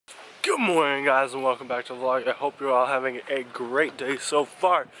Good morning, guys, and welcome back to the vlog. I hope you're all having a great day so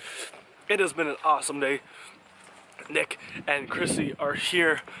far. It has been an awesome day. Nick and Chrissy are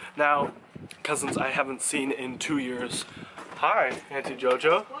here now, cousins I haven't seen in 2 years. Hi, Auntie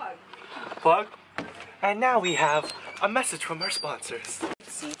JoJo. Plug. And now we have a message from our sponsors.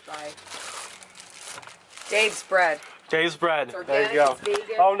 Dave's Bread. Dave's Bread. It's organic, there you go. it's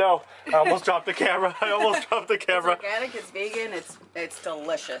vegan. Oh no, I almost dropped the camera. It's organic, it's vegan, it's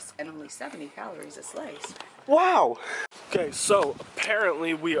delicious, and only 70 calories a slice. Wow. Okay, so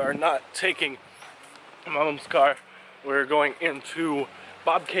apparently we are not taking Mom's car. We're going into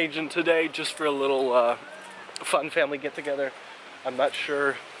Bob Cajun today just for a little fun family get together. I'm not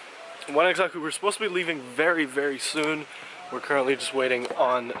sure when exactly. We're supposed to be leaving very, very soon. We're currently just waiting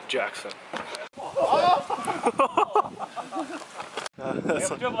on Jackson.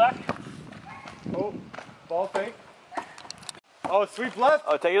 Oh, ball fake. Oh, sweep left.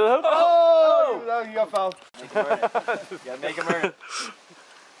 Oh, take it to the hoop. Oh, no, you got fouled. You gotta make him earn it.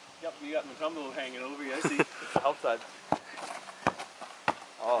 Yep, you got Matumbo hanging over you. I see. It's the help side.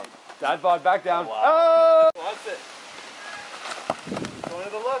 Oh, dad bod back down. Wow. Oh, wants it. Going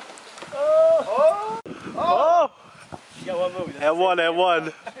to the left. Oh. Oh. Oh. You got one move. And one, and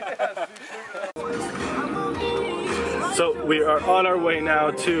one. So we are on our way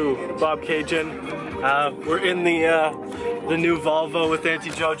now to Bob Cajun. We're in the new Volvo with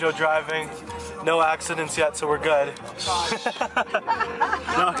Auntie JoJo driving. No accidents yet, so we're good.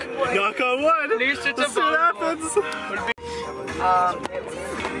 knock on wood. At least it's Let's see what happens.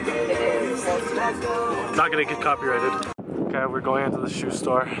 Not gonna get copyrighted. Okay, we're going into the shoe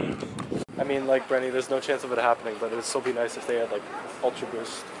store. I mean, like Brenny, there's no chance of it happening, but it'd still be nice if they had like Ultra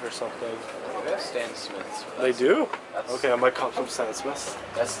Boost or something. They have Stan Smiths. They do? Okay, I might cop some Stan Smiths.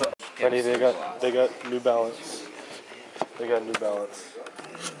 That's the. Brenny, they got New Balance. They got New Balance.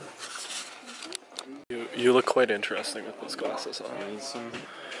 You look quite interesting with those glasses on.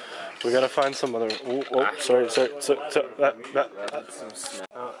 We gotta find some other. Oh, sorry.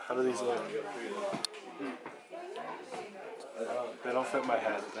 How do these look? They don't fit my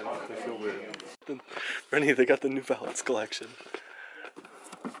head. They feel weird. Rennie, they got the New Balance collection.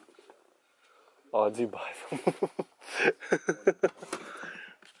 Odds you buy them.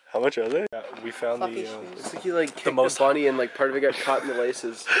 How much are they? Yeah, we found the. Looks like you like kicked the bunny and like part of it got caught in the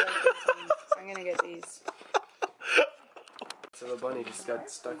laces. I'm gonna get these. So the bunny just got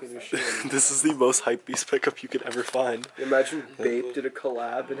stuck in your shoe. This is the most hypebeast pickup you could ever find. Imagine Bape did a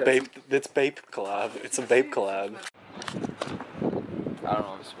collab. And It's Bape collab. It's a Bape collab. I don't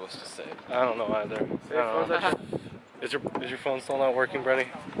know what I'm supposed to say. I don't know either. I don't know. Is your phone still not working, Brenny?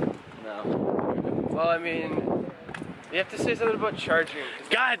 No. Well, I mean, you have to say something about charging.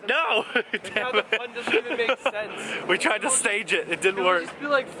 God, no! Now the fun doesn't even make sense. We tried to stage it. It didn't work. Just be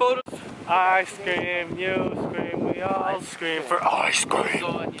like photos. I scream, you scream, we all scream for ice cream.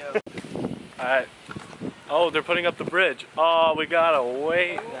 Alright. Oh, they're putting up the bridge. Oh, we gotta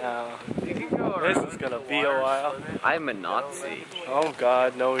wait now. You can go This is gonna be a while. I'm a Nazi. Oh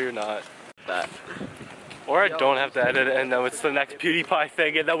God, no you're not. That. Or I don't have to edit it and then it's the next PewDiePie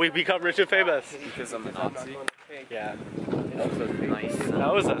thing and then we become rich and famous. Because I'm a Nazi. Yeah. That was nice.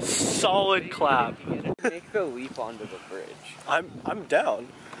 That was a solid clap. Make the leap onto the bridge. I'm down.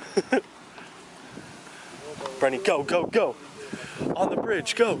 Brenny, go, go, go! On the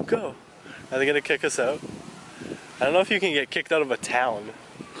bridge, go, go! Are they gonna kick us out? I don't know if you can get kicked out of a town.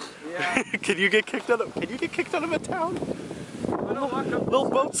 Yeah. Can you get kicked out of a town? Little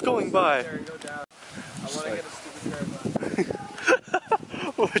boats going by. I want to get a stupid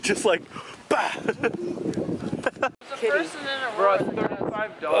pair. Just like, bah! Person in a row.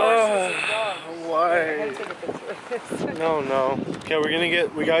 $35. Why? No. Okay,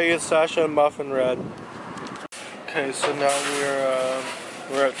 we gotta get Sasha and Muff and Red. Okay, so now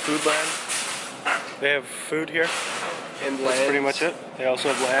we're at Foodland. They have food here. And that's pretty much it. They also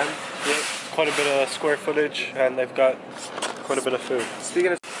have land. Yep. Quite a bit of square footage, and they've got quite a bit of food.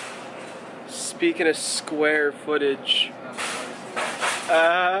 Speaking of square footage.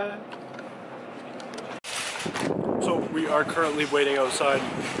 So we are currently waiting outside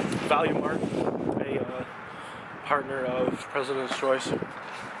Value Mart, a partner of President's Choice.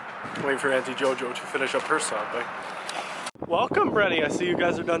 Waiting for Auntie JoJo to finish up her shopping. Welcome, Brenny. I see you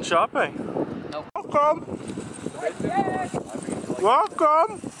guys are done shopping. Nope. Welcome.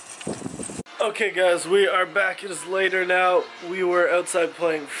 Welcome. Okay, guys, we are back. It is later now. We were outside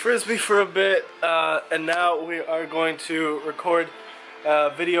playing frisbee for a bit, and now we are going to record a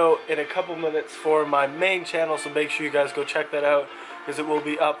video in a couple minutes for my main channel. So make sure you guys go check that out, because it will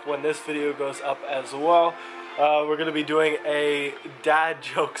be up when this video goes up as well. We're gonna be doing a dad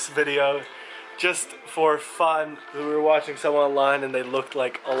jokes video just for fun. We were watching some online and they looked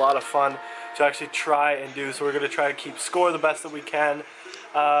like a lot of fun to actually try and do. So we're gonna try to keep score the best that we can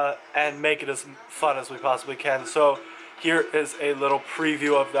and make it as fun as we possibly can. So here is a little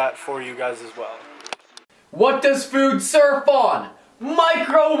preview of that for you guys as well. What does food surf on?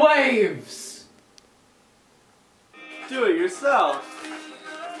 Microwaves! Do it yourself.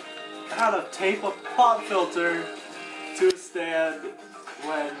 How to tape a pop filter to a stand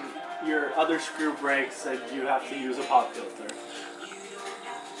when your other screw breaks and you have to use a pop filter.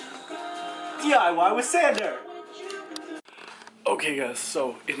 DIY with Sander! Okay guys,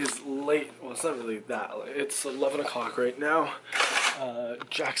 so it is late. Well, it's not really that late. It's 11 o'clock right now.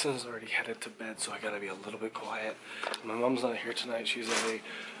 Jackson's already headed to bed, so I gotta be a little bit quiet. My mom's not here tonight. She's at a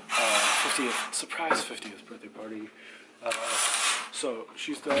 50th, surprise 50th birthday party. So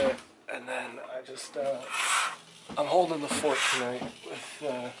she's there, and then I just, I'm holding the fort tonight with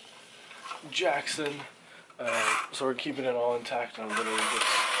Jackson. So we're keeping it all intact. I'm literally just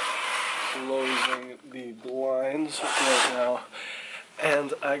closing the blinds right now.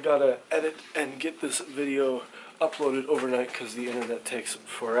 And I gotta edit and get this video uploaded overnight because the internet takes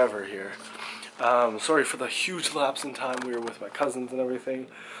forever here. Sorry for the huge lapse in time. We were with my cousins and everything,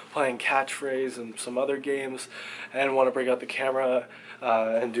 playing Catchphrase and some other games. I didn't want to bring out the camera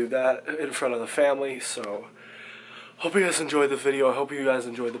and do that in front of the family, so hope you guys enjoyed the video. I hope you guys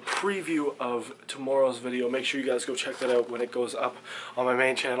enjoyed the preview of tomorrow's video. Make sure you guys go check that out when it goes up on my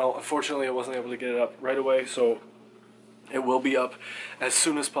main channel. Unfortunately, I wasn't able to get it up right away, so it will be up as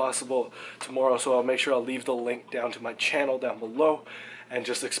soon as possible tomorrow, so I'll make sure I'll leave the link down to my channel down below, and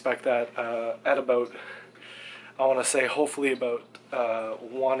just expect that at about, I want to say hopefully about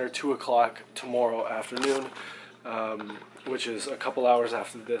 1 or 2 o'clock tomorrow afternoon, which is a couple hours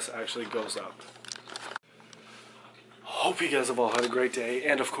after this actually goes up. Hope you guys have all had a great day,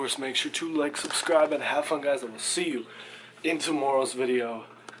 and of course make sure to like, subscribe, and have fun guys, and we'll see you in tomorrow's video.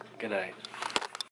 Good night.